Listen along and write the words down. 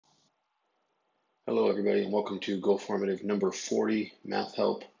Hello everybody and welcome to GoFormative number 40, Math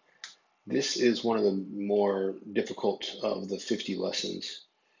Help. This is one of the more difficult of the 50 lessons,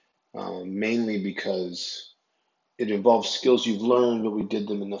 mainly because it involves skills you've learned, but we did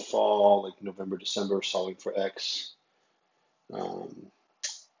them in the fall, like November, December, solving for X,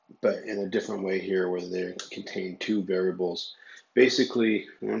 but in a different way here where they contain two variables. Basically,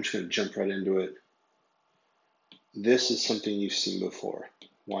 I'm just going to jump right into it. This is something you've seen before.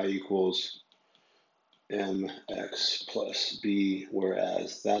 Y equals mx plus b,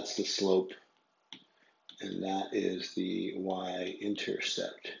 whereas that's the slope and that is the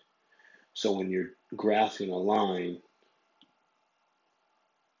y-intercept. So when you're graphing a line,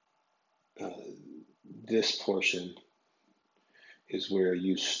 this portion is where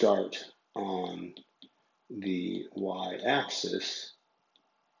you start on the y-axis.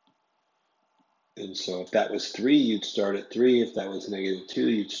 And so if that was 3, you'd start at 3. If that was -2,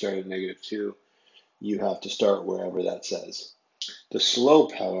 you'd start at -2. You have to start wherever that says. The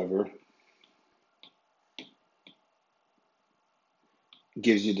slope, however,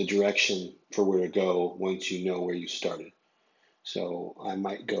 gives you the direction for where to go once you know where you started. So I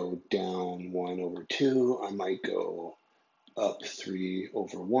might go down 1/2. I might go up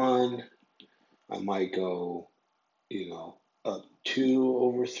 3/1. I might go, up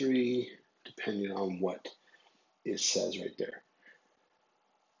 2/3, depending on what it says right there.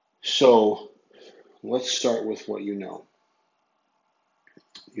 So let's start with what you know.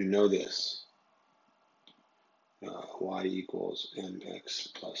 You know this. Y equals mx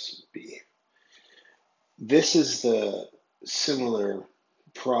plus b. This is the similar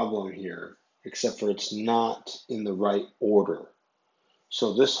problem here, except for it's not in the right order.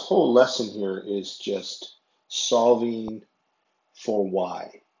 So this whole lesson here is just solving for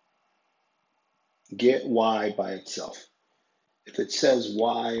y. Get y by itself. If it says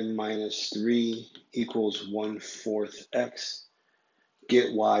y minus 3 equals 1/4 x,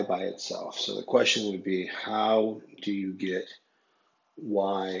 get y by itself. So the question would be, how do you get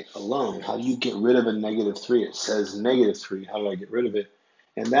y alone? How do you get rid of a -3? It says -3. How do I get rid of it?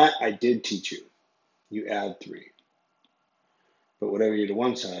 And that I did teach you. You add 3. But whatever you do to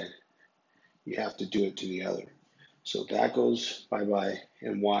one side, you have to do it to the other. So that goes bye-bye,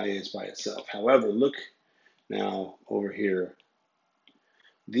 and y is by itself. However, look now over here.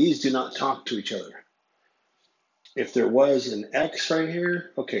 These do not talk to each other. If there was an x right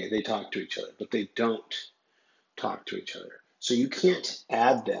here, okay, they talk to each other, but they don't talk to each other. So you can't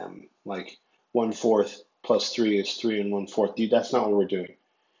add them like 1/4 plus 3 is 3 1/4. That's not what we're doing.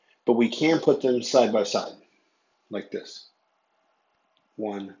 But we can put them side by side like this.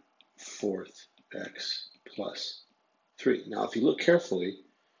 1/4 x plus 3. Now, if you look carefully,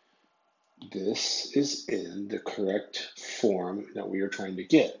 this is in the correct form that we are trying to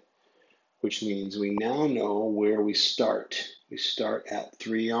get, which means we now know where we start. We start at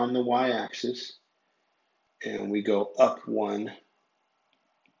 3 on the y-axis, and we go up 1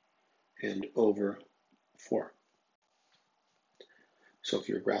 and over 4. So if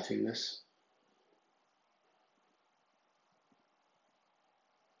you're graphing this,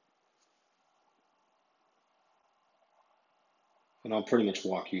 and I'll pretty much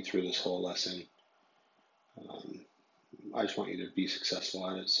walk you through this whole lesson. I just want you to be successful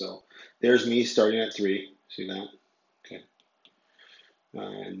at it. So there's me starting at 3. See that? Okay.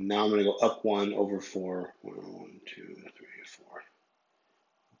 And now I'm going to go up 1 over 4. 1, 2, 3, 4.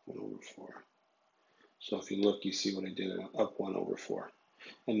 1 over 4. So if you look, you see what I did. Up 1 over 4.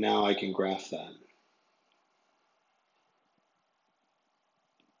 And now I can graph that.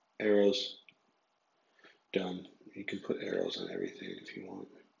 Arrows. Done. You can put arrows on everything if you want.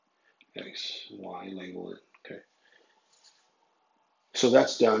 X, Y, label it. Okay. So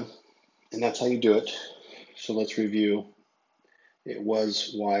that's done. And that's how you do it. So let's review. It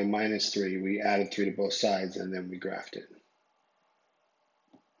was y minus 3. We added 3 to both sides, and then we graphed it.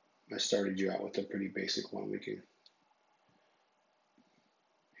 I started you out with a pretty basic one.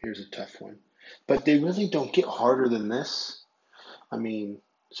 Here's a tough one. But they really don't get harder than this. I mean,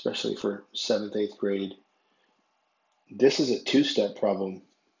 especially for 7th, 8th grade. This is a 2-step problem.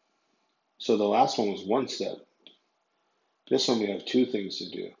 So the last one was 1 step. This one we have 2 things to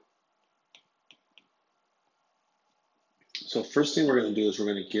do. So first thing we're going to do is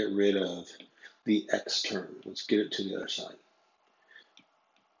we're going to get rid of the x term. Let's get it to the other side.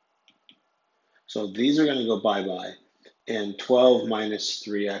 So these are going to go bye-bye. And 12 minus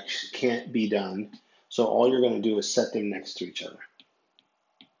 3x can't be done. So all you're going to do is set them next to each other.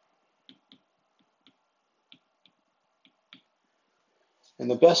 And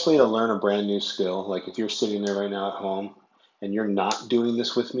the best way to learn a brand new skill, like if you're sitting there right now at home and you're not doing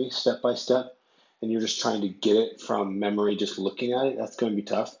this with me step by step, and you're just trying to get it from memory, just looking at it, that's going to be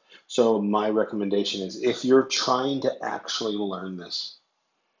tough. So my recommendation is if you're trying to actually learn this,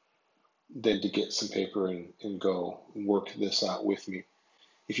 then to get some paper and go work this out with me.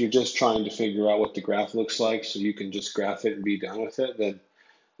 If you're just trying to figure out what the graph looks like so you can just graph it and be done with it, then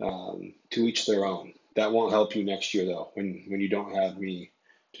to each their own. That won't help you next year though, when you don't have me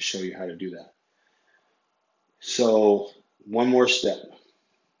to show you how to do that. So one more step.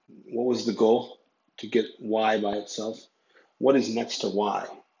 What was the goal? To get y by itself. What is next to y?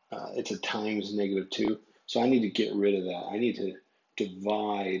 It's a times -2. So I need to get rid of that. I need to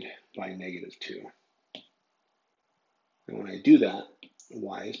divide by -2. And when I do that,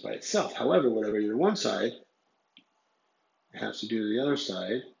 y is by itself. However, whatever your one side, I have to do the other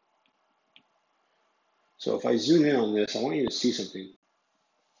side. So if I zoom in on this, I want you to see something.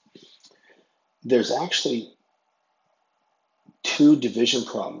 There's actually two division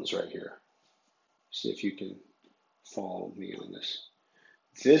problems right here. See if you can follow me on this.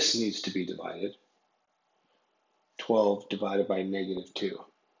 This needs to be divided. 12 divided by -2,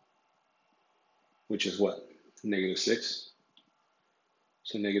 which is what? -6.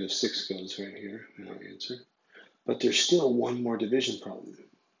 So -6 goes right here in our answer. But there's still one more division problem.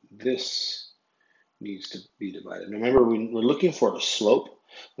 This needs to be divided. Now remember, we're looking for a slope,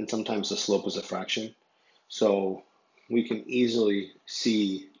 and sometimes the slope is a fraction. So we can easily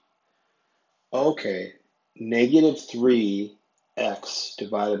see, okay, -3x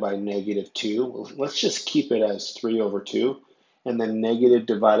divided by -2. Well, let's just keep it as 3/2. And then negative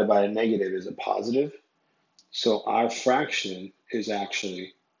divided by a negative is a positive. So our fraction is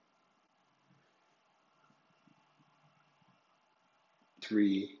actually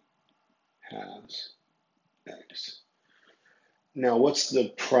 3/2 x. Now, what's the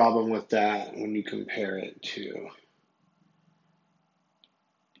problem with that when you compare it to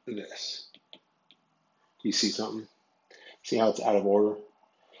this? Do you see something? See how it's out of order?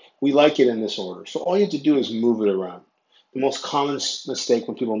 We like it in this order. So all you have to do is move it around. The most common mistake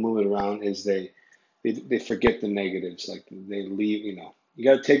when people move it around is they forget the negatives. Like they leave, you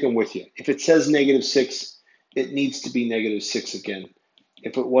got to take them with you. If it says -6, it needs to be -6 again.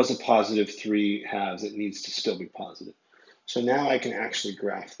 If it was a positive 3/2, it needs to still be positive. So now I can actually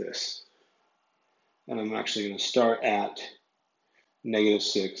graph this. And I'm actually going to start at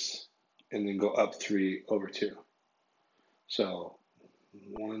 -6 and then go up 3/2. So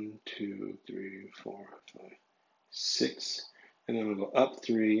 1, 2, 3, 4, 5, 6. And then I'm going to go up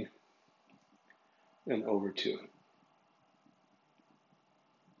 3 and over 2.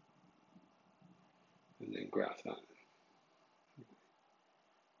 And then graph that.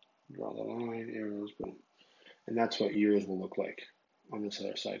 Draw the line, arrows, boom. And that's what yours will look like on this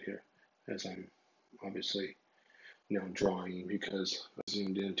other side here, as I'm obviously now drawing because I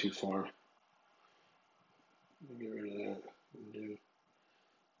zoomed in too far. Get rid of that. Undo.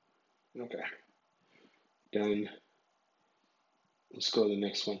 Okay. Done. Let's go to the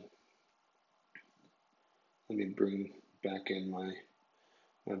next one. Let me bring back in my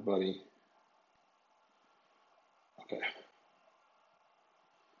buddy. Okay.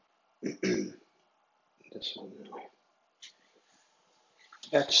 This one now.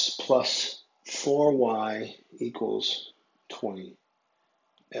 X plus 4y equals 20.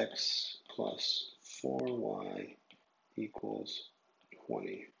 X plus 4y equals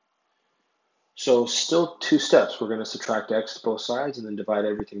 20. So still two steps. We're going to subtract x to both sides and then divide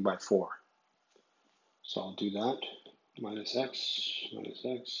everything by 4. So I'll do that. Minus x,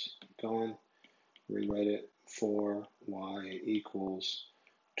 gone. Rewrite it. 4y equals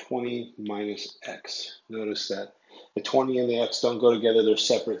 20 minus x. Notice that the 20 and the x don't go together. They're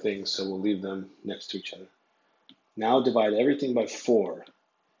separate things, so we'll leave them next to each other. Now divide everything by 4.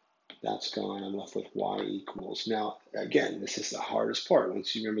 That's gone. I'm left with y equals. Now, again, this is the hardest part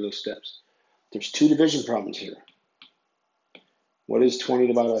once you remember those steps. There's two division problems here. What is 20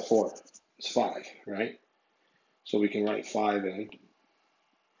 divided by 4? It's 5, right? So we can write 5 in.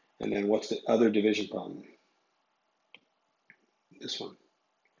 And then what's the other division problem? This one,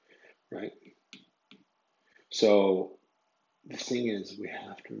 right? So the thing is, we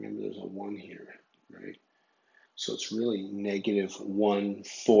have to remember there's a 1 here, right? So it's really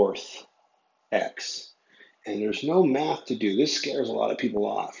 -1/4 x. And there's no math to do. This scares a lot of people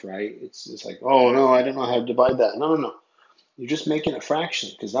off, right? It's like, oh no, I don't know how to divide that. No. You're just making a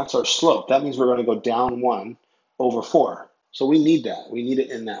fraction because that's our slope. That means we're going to go down 1/4. So we need that. We need it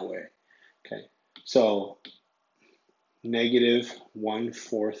in that way. Okay. So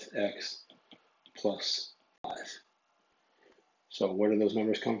 -1/4 x plus 5. So where do those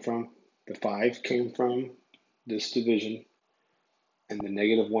numbers come from? The 5 came from this division, and the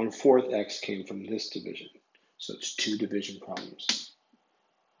negative 1/4 x came from this division. So it's 2 division problems.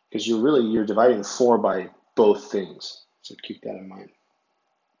 Because you're dividing 4 by both things. So keep that in mind.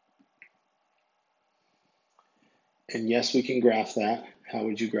 And yes, we can graph that. How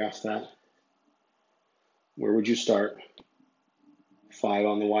would you graph that? Where would you start? 5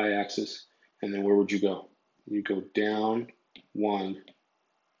 on the y-axis. And then where would you go? You go down 1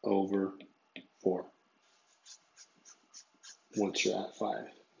 over 4 once you're at 5.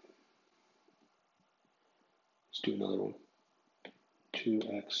 Let's do another one.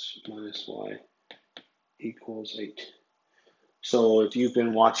 2x minus y equals 8. So if you've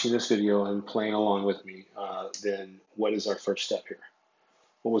been watching this video and playing along with me, then what is our first step here?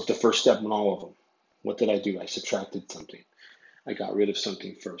 What was the first step in all of them? What did I do? I subtracted something. I got rid of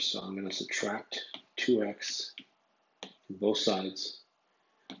something first. So I'm going to subtract 2x from both sides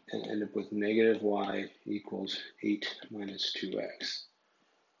and end up with negative y equals 8 minus 2x.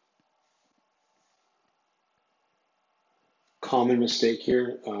 Common mistake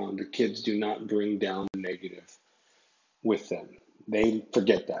here, the kids do not bring down the negative with them. They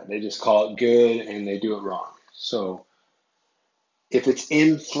forget that. They just call it good and they do it wrong. So if it's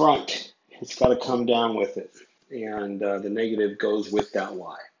in front, it's got to come down with it. And the negative goes with that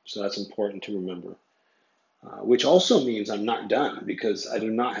y. So that's important to remember. Which also means I'm not done because I do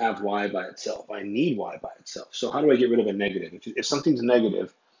not have y by itself. I need y by itself. So how do I get rid of a negative? If something's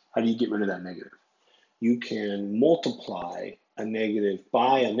negative, how do you get rid of that negative? You can multiply a negative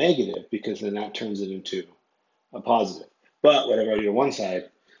by a negative because then that turns it into a positive. But whatever I do to one side,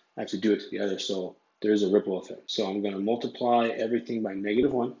 I have to do it to the other. So there's a ripple effect. So I'm going to multiply everything by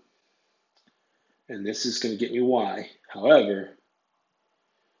negative 1. And this is going to get me y. However,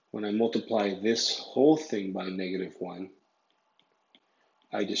 when I multiply this whole thing by negative 1,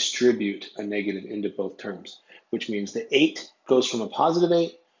 I distribute a negative into both terms, which means the 8 goes from a positive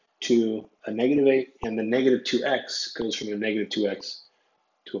 8 to a negative 8, and the negative 2x goes from a negative 2x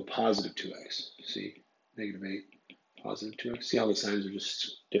to a positive 2x. See, negative 8, positive 2x. See how the signs are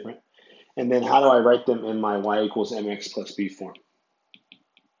just different? And then how do I write them in my y equals mx plus b form?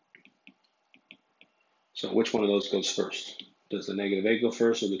 So which one of those goes first? Does the negative 8 go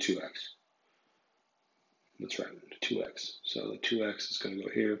first or the 2x? That's right, 2x. So the 2x is going to go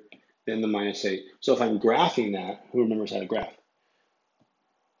here, then the minus 8. So if I'm graphing that, who remembers how to graph?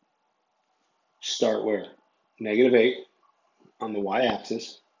 Start where? Negative 8 on the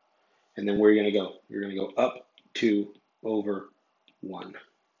y-axis, and then where are you going to go? You're going to go up 2 over 1.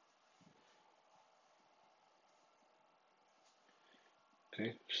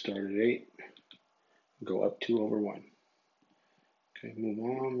 Okay, start at 8, go up 2 over 1. Okay, move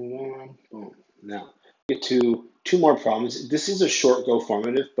on, boom. Now, get to 2 more problems. This is a short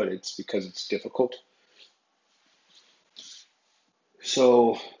GoFormative, but it's because it's difficult.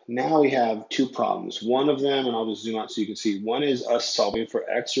 So now we have 2 problems. One of them, and I'll just zoom out so you can see, one is us solving for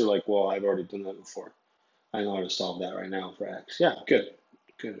x. You're like, well, I've already done that before. I know how to solve that right now for x. Yeah, good.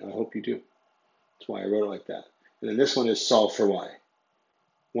 I hope you do. That's why I wrote it like that. And then this one is solve for y.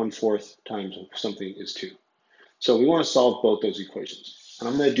 1/4 times something is 2. So we want to solve both those equations. And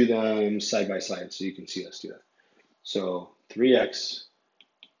I'm going to do them side by side so you can see us do that. So 3x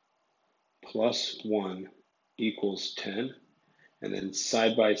plus 1 equals 10. And then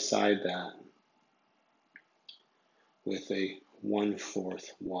side by side that with a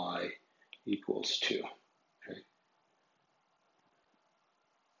 1/4 y equals 2. Okay.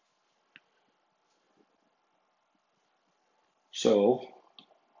 So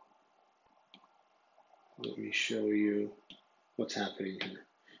let me show you what's happening here.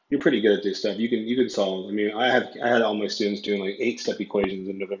 You're pretty good at this stuff. You can solve. I mean, I had all my students doing like 8-step equations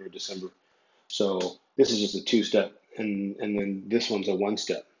in November, December. So this is just a 2-step, and then this one's a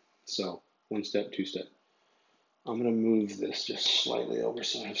 1-step. So 1 step, 2 step. I'm going to move this just slightly over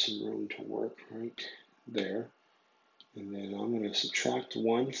so I have some room to work right there. And then I'm going to subtract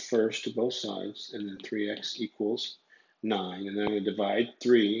 1 first to both sides, and then 3x equals 9. And then I'm going to divide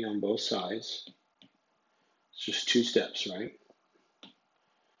 3 on both sides. It's just 2 steps, right?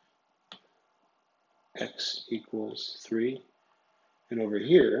 X equals 3. And over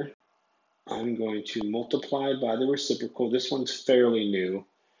here, I'm going to multiply by the reciprocal. This one's fairly new.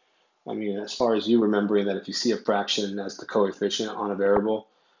 I mean, as far as you remembering that if you see a fraction as the coefficient on a variable,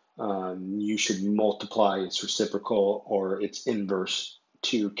 you should multiply its reciprocal or its inverse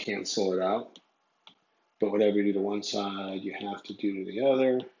to cancel it out. But whatever you do to one side, you have to do to the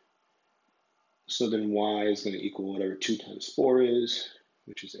other. So then y is going to equal whatever 2 times 4 is,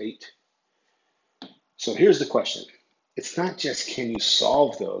 which is 8. So here's the question. It's not just can you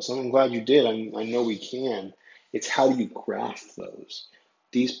solve those. I'm glad you did. I know we can. It's how do you graph those?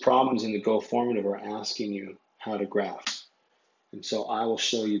 These problems in the GoFormative are asking you how to graph. And so I will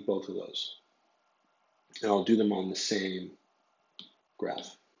show you both of those. And I'll do them on the same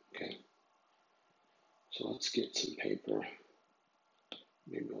graph. Okay. So let's get some paper,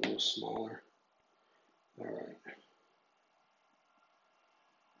 maybe a little smaller. All right.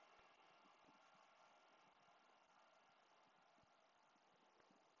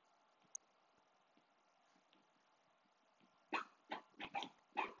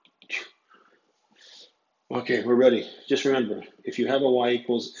 Okay, we're ready. Just remember, if you have a y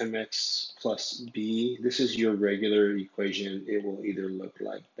equals mx plus b, this is your regular equation. It will either look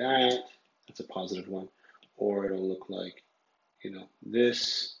like that, that's a positive one, or it'll look like,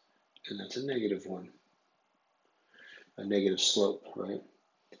 this, and that's a negative one, a negative slope, right?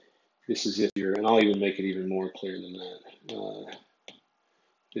 This is if you're, and I'll even make it even more clear than that.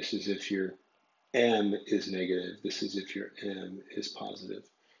 This is if your m is negative. This is if your m is positive,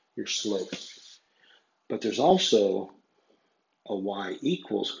 your slope. But there's also a y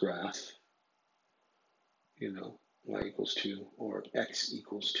equals graph, y equals 2 or x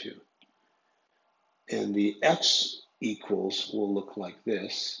equals 2. And the x equals will look like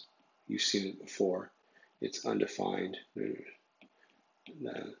this. You've seen it before. It's undefined.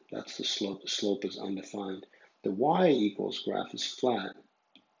 That's the slope. The slope is undefined. The y equals graph is flat,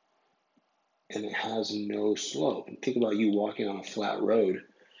 and it has no slope. And think about you walking on a flat road.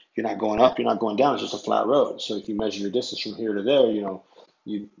 You're not going up, you're not going down, it's just a flat road. So if you measure your distance from here to there,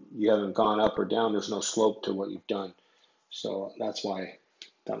 you haven't gone up or down, there's no slope to what you've done. So that's why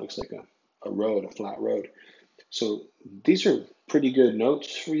that looks like a road, a flat road. So these are pretty good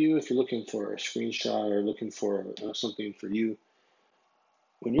notes for you if you're looking for a screenshot or looking for something for you.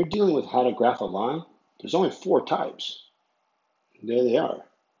 When you're dealing with how to graph a line, there's only 4 types. There they are.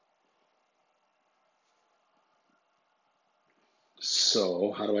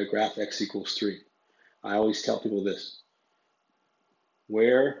 So how do I graph x equals 3? I always tell people this.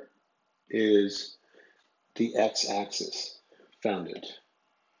 Where is the x-axis? Found it.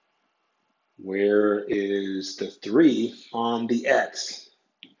 Where is the 3 on the x?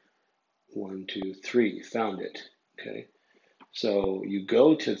 1, 2, 3. Found it. Okay. So you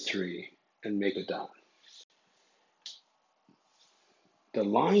go to 3 and make a dot. The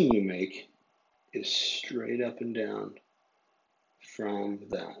line you make is straight up and down from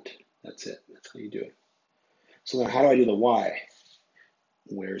that. That's it. That's how you do it. So then how do I do the y?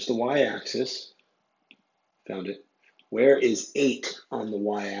 Where's the y-axis? Found it. Where is 8 on the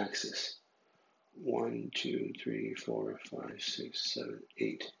y-axis? 1, 2, 3, 4, 5, 6, 7,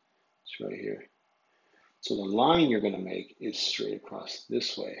 8. It's right here. So the line you're going to make is straight across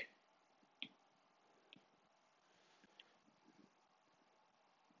this way.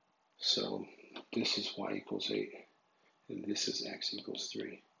 So this is y equals 8, and this is x equals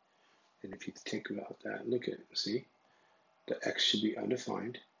 3. And if you think about that, look at it, see? The x should be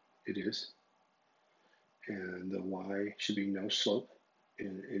undefined. It is. And the y should be no slope,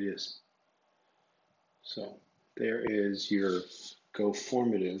 and it is. So there is your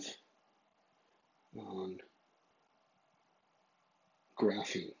GoFormative on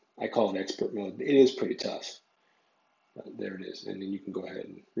graphing. I call it expert mode. It is pretty tough, but there it is. And then you can go ahead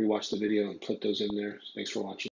and rewatch the video and put those in there. Thanks for watching.